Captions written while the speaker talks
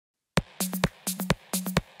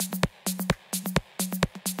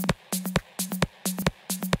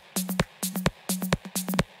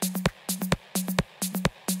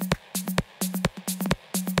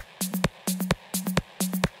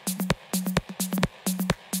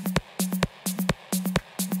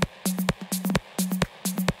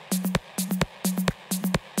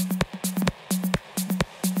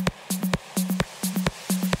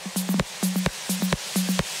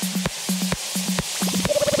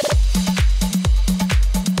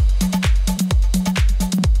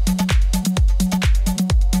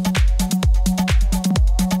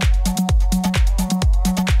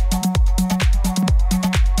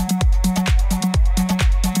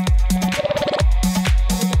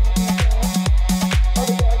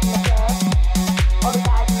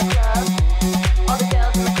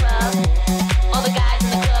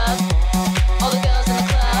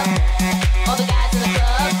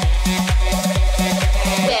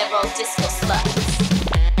barrel disco sluts.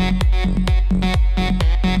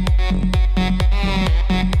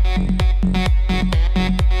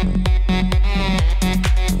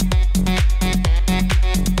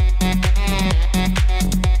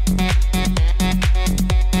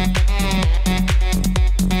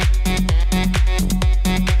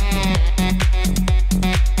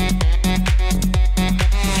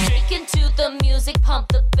 Pump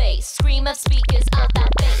the bass, scream of speakers of that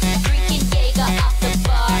bass. Drinking Jaeger off the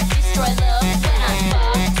bar, destroy love when I'm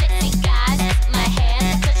far. Sexy guys, my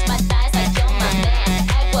hand, touch my thighs like you're my man.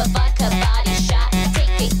 Agua vodka body shot,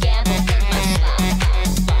 take a gamble in my slot.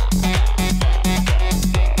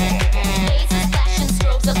 Lasers flashing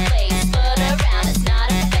strobes of blaze, but around it's not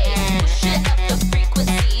a phase. Pushing up the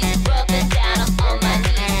frequencies, rubbing down I'm on my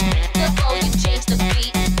knees. The volume change the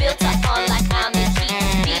beat, built up on like I'm the heat.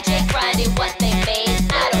 DJ grinding what they made.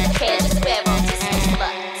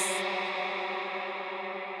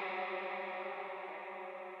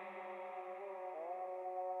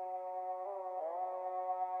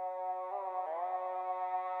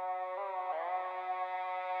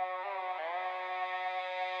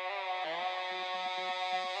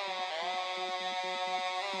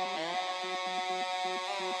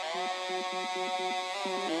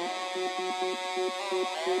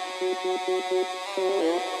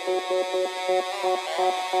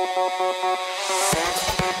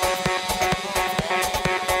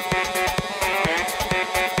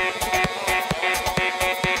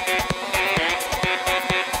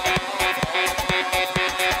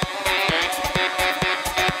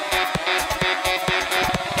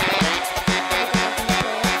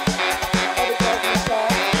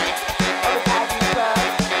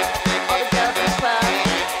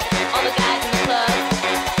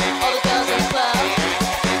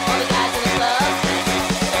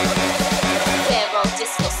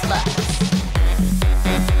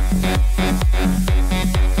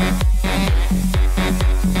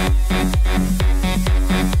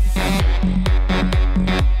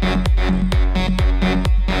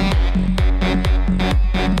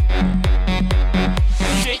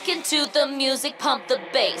 To the music, pump the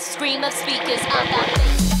bass, scream of speakers on that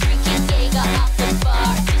bass. Drinking Jaeger off the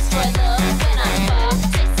bar, destroy love when I'm far.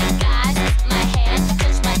 Sexy guys, my hand,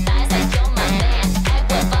 touch my thighs like you're my man.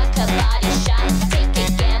 Agua vodka body shot, take a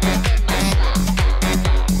gamble in my slot.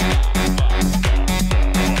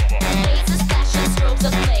 Lasers flashing strobes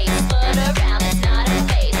of blaze, but around it's not a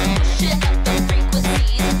phase. Pushing up the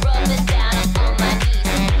frequencies, rubbing down I'm on my knees.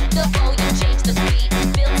 The volume change the beat,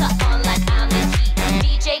 built up on like I'm the heat.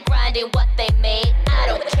 DJ grinding what they made.